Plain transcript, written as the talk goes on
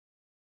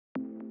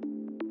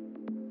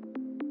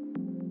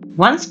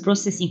Once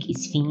processing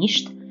is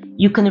finished,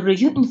 you can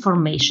review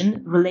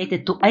information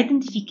related to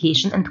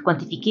identification and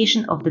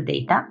quantification of the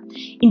data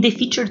in the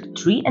featured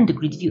tree and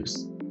grid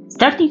views.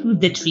 Starting with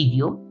the tree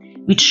view,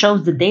 which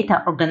shows the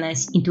data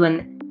organized into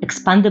an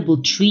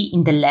expandable tree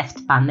in the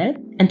left panel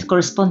and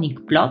corresponding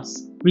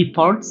plots,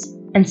 reports,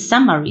 and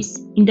summaries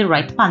in the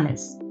right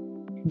panels.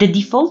 The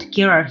default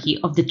hierarchy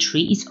of the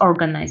tree is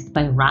organized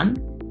by run,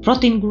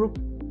 protein group,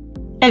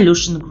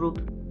 elution group,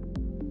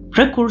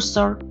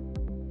 precursor,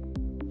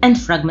 and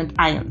fragment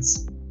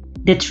ions.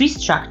 The tree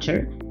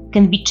structure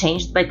can be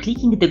changed by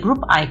clicking the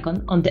group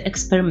icon on the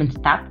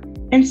experiment tab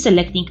and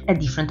selecting a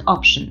different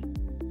option.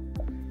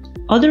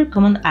 Other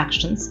common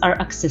actions are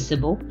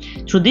accessible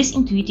through these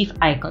intuitive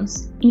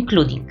icons,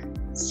 including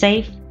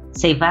Save,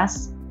 Save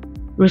As,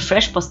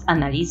 Refresh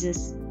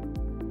Post-Analysis,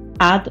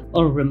 Add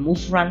or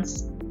Remove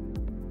Runs,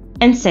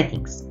 and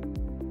Settings.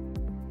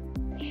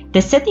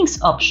 The Settings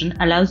option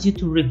allows you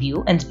to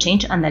review and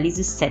change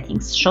analysis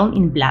settings shown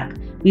in black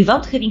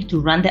without having to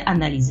run the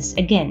analysis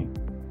again.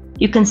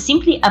 You can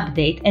simply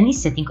update any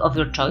setting of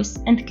your choice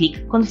and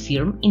click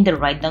Confirm in the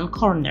right-down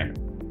corner.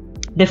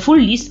 The full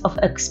list of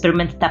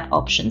Experiment tab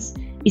options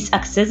is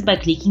accessed by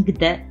clicking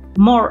the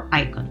More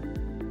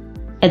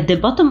icon. At the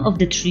bottom of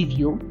the tree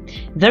view,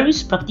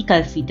 various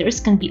practical filters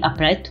can be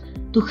applied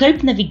to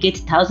help navigate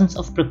thousands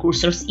of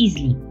precursors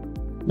easily.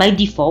 By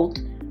default,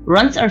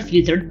 runs are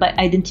filtered by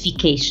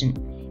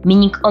identification,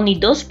 meaning only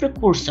those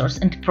precursors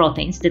and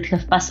proteins that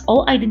have passed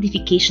all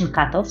identification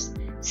cutoffs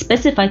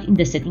specified in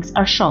the settings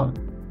are shown.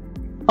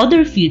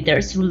 Other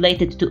filters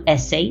related to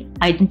assay,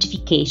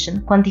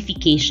 identification,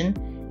 quantification,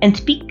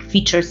 and peak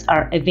features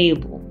are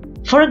available.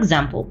 For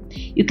example,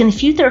 you can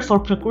filter for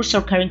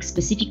precursor carrying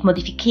specific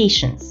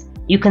modifications.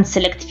 You can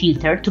select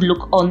filter to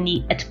look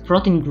only at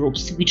protein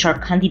groups which are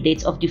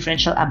candidates of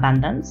differential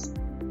abundance,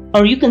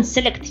 or you can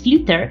select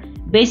filter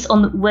based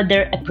on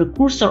whether a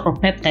precursor or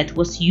peptide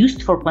was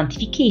used for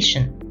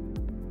quantification.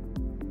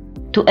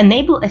 To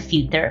enable a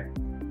filter,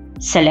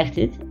 select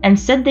it and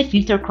set the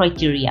filter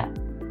criteria.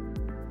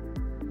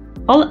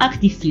 All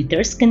active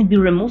filters can be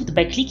removed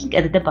by clicking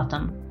at the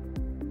bottom.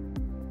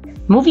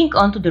 Moving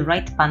on to the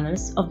right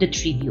panels of the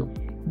tree view.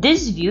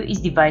 This view is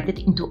divided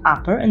into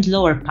upper and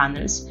lower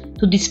panels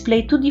to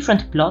display two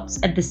different plots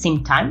at the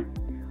same time,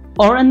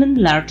 or an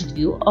enlarged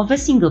view of a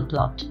single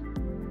plot.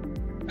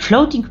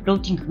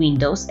 Floating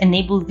windows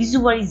enable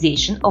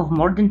visualization of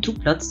more than two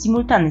plots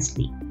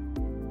simultaneously.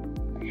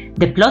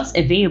 The plots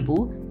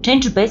available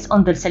change based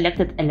on the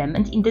selected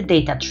element in the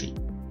data tree.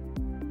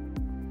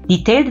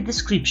 Detailed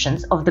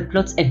descriptions of the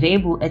plots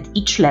available at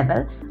each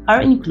level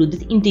are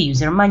included in the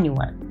user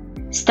manual.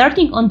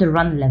 Starting on the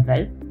run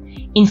level,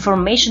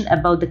 information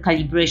about the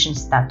calibration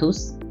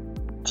status,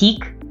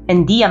 tick,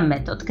 and dia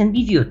method can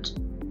be viewed.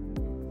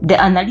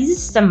 The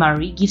analysis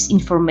summary gives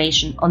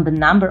information on the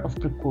number of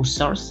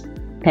precursors,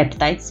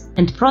 peptides,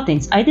 and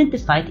proteins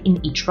identified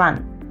in each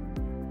run.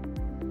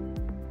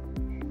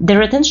 The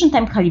retention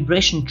time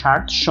calibration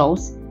chart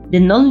shows the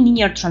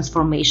nonlinear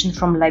transformation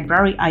from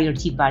library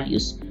IRT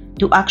values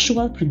to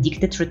actual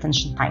predicted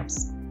retention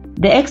times.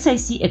 The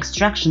XIC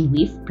extraction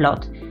width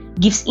plot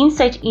gives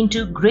insight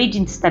into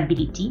gradient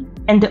stability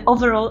and the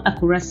overall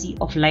accuracy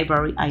of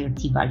library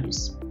IRT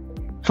values.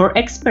 For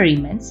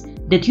experiments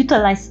that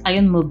utilize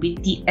ion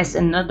mobility as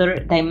another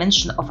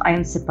dimension of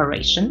ion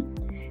separation,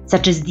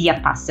 such as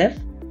diapassive,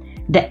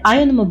 the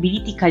ion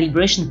mobility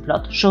calibration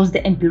plot shows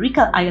the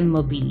empirical ion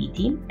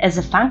mobility as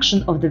a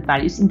function of the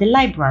values in the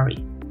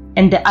library,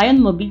 and the ion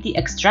mobility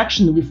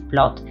extraction width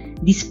plot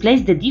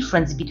displays the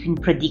difference between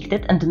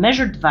predicted and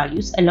measured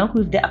values along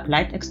with the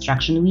applied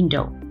extraction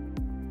window.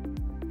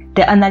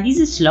 The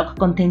analysis log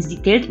contains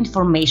detailed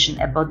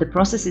information about the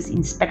processes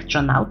in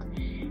Spectronaut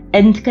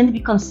and can be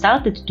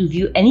consulted to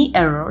view any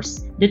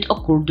errors that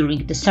occur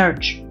during the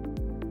search.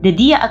 The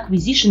dia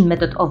acquisition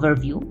method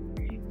overview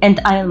and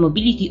ion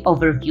mobility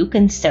overview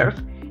can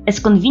serve as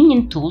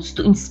convenient tools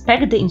to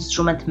inspect the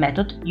instrument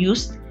method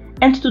used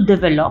and to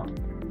develop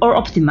or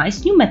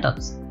optimize new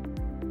methods.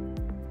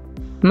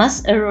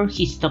 Mass error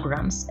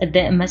histograms at the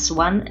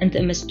MS1 and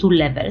MS2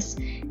 levels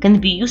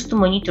can be used to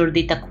monitor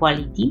data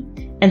quality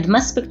and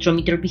mass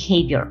spectrometer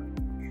behavior.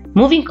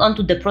 Moving on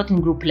to the protein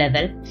group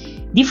level,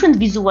 different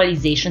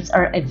visualizations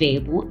are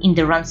available in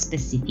the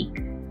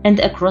run-specific and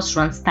across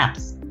runs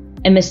tabs.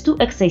 MS2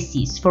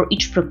 XICs for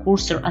each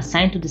precursor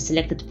assigned to the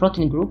selected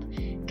protein group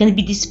can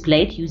be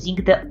displayed using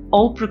the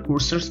All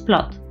Precursors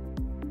plot.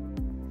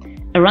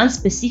 A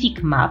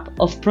run-specific map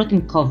of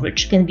protein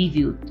coverage can be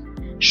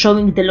viewed,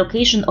 showing the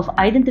location of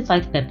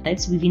identified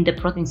peptides within the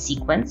protein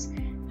sequence,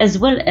 as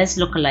well as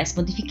localized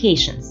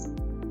modifications.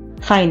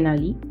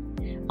 Finally,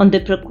 on the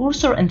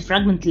precursor and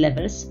fragment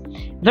levels,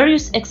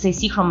 various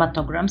XIC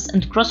chromatograms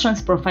and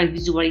cross-trans profile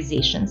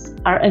visualizations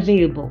are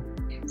available.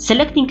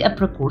 Selecting a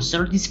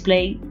precursor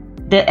displays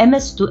the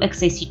MS2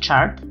 XIC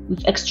chart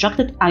with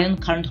extracted ion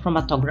current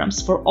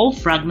chromatograms for all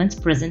fragments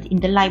present in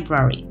the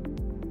library.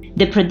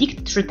 The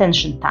predicted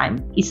retention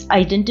time is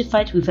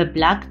identified with a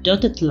black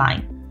dotted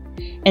line,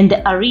 and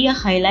the area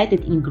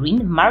highlighted in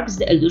green marks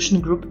the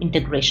elution group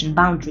integration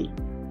boundary.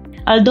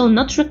 Although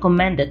not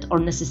recommended or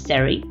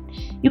necessary,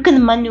 you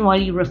can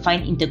manually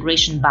refine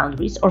integration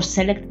boundaries or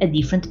select a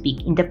different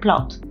peak in the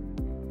plot.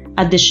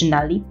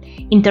 Additionally,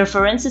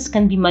 interferences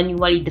can be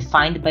manually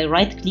defined by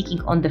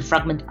right-clicking on the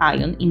fragment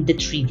ion in the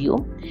tree view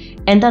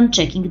and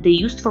unchecking the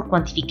Used for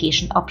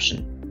Quantification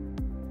option.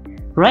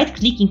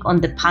 Right-clicking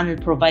on the panel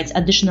provides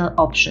additional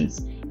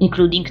options,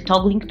 including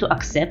toggling to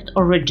accept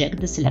or reject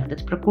the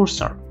selected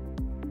precursor.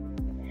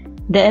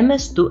 The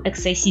MS2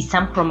 XIC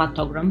sum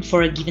chromatogram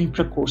for a given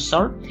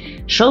precursor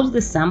shows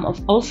the sum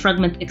of all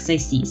fragment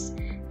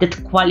XICs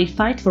that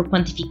qualified for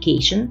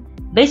quantification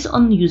based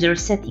on user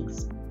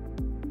settings.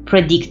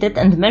 Predicted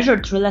and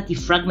measured relative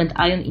fragment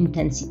ion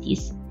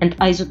intensities and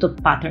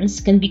isotope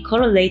patterns can be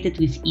correlated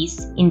with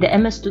ease in the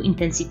MS2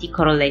 intensity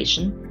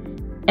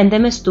correlation and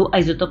MS2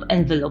 isotope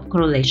envelope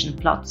correlation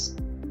plots.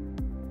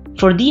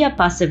 For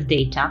diapassive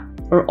data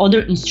or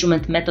other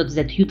instrument methods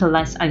that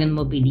utilize ion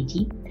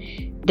mobility,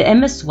 the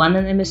MS1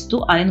 and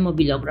MS2 ion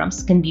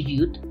mobilograms can be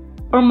viewed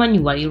or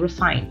manually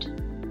refined.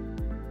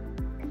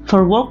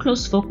 For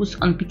workflows focused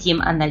on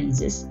PTM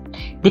analysis,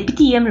 the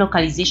PTM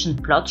localization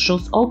plot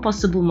shows all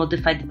possible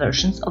modified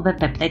versions of a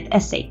peptide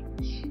assay,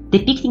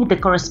 depicting the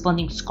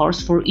corresponding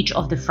scores for each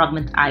of the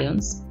fragment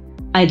ions,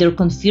 either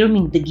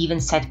confirming the given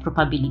site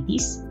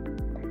probabilities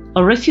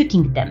or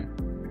refuting them.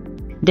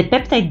 The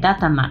peptide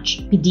data match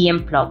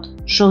PDM plot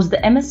shows the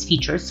MS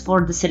features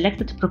for the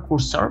selected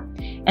precursor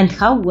and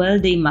how well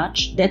they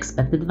match the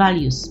expected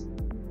values.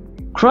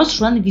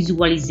 Cross-run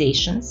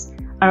visualizations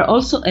are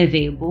also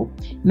available,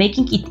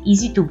 making it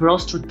easy to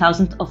browse through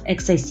thousands of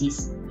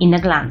XICs in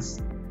a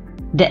glance.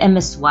 The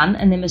MS1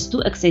 and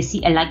MS2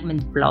 XIC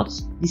alignment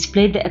plots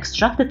display the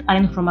extracted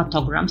ion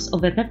chromatograms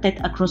of a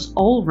peptide across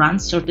all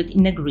runs sorted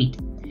in a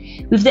grid,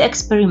 with the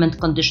experiment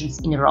conditions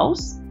in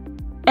rows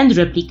and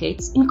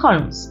replicates in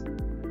columns.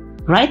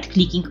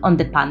 Right-clicking on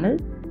the panel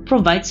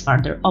provides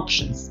further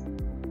options.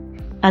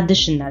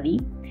 Additionally,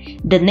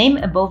 the name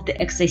above the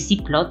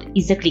XIC plot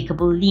is a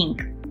clickable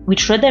link,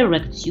 which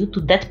redirects you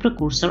to that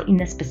precursor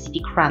in a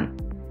specific run.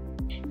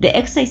 The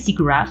XIC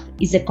graph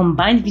is a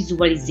combined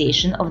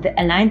visualization of the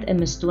aligned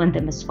MS2 and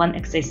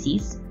MS1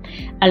 XICs,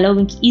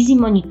 allowing easy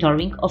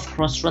monitoring of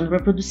cross-run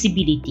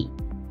reproducibility.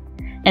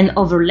 An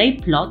overlay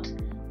plot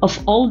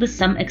of all the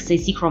sum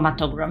XIC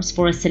chromatograms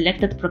for a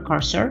selected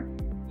precursor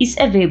is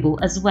available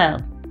as well.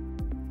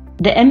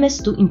 The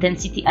MS2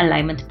 intensity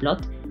alignment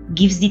plot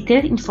gives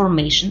detailed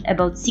information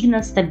about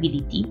signal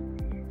stability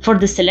for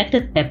the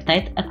selected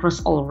peptide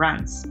across all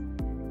runs.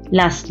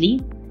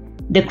 Lastly,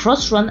 the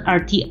cross-run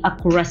RT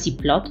accuracy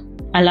plot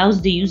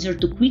allows the user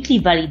to quickly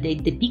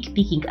validate the peak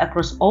picking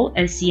across all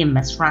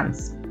LC-MS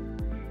runs.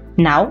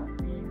 Now,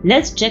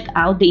 let's check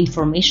out the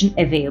information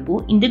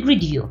available in the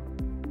grid view.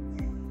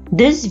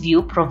 This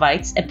view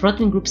provides a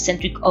protein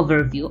group-centric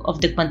overview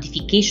of the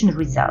quantification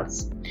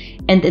results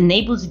and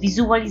enables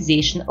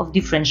visualization of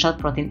differential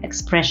protein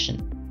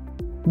expression.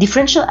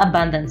 Differential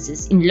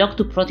abundances in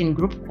log-to-protein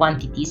group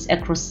quantities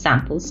across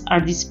samples are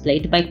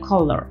displayed by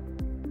color,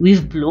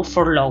 with blue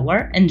for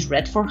lower and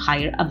red for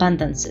higher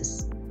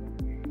abundances.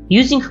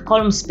 Using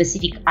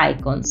column-specific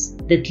icons,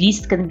 that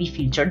list can be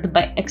filtered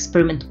by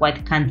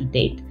experiment-wide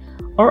candidate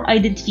or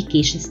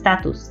identification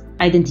status,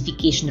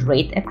 identification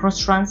rate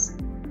across runs,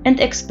 and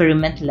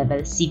experiment level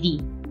CV.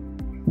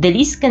 The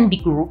list can be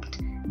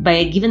grouped by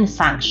a given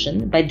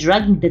function by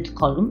dragging that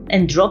column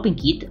and dropping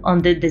it on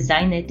the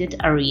designated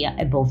area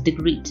above the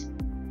grid.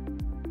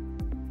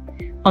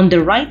 On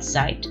the right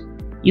side,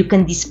 you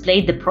can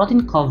display the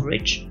protein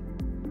coverage,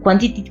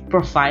 quantity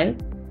profile,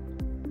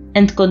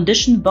 and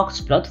condition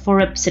box plot for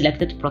a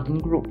selected protein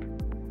group.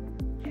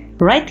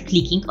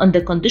 Right-clicking on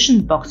the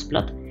condition box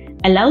plot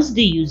allows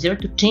the user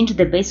to change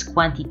the base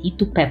quantity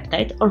to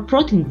peptide or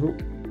protein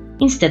group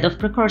instead of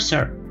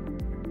precursor.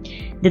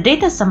 The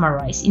data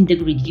summarized in the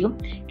grid view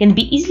can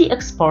be easily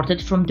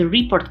exported from the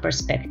report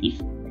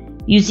perspective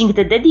using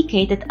the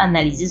dedicated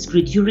Analysis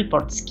Grid View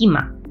report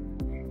schema.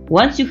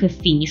 Once you have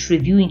finished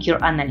reviewing your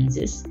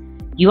analysis,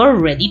 you are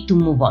ready to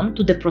move on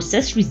to the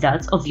process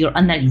results of your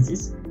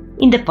analysis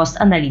in the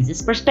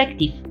post-analysis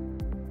perspective.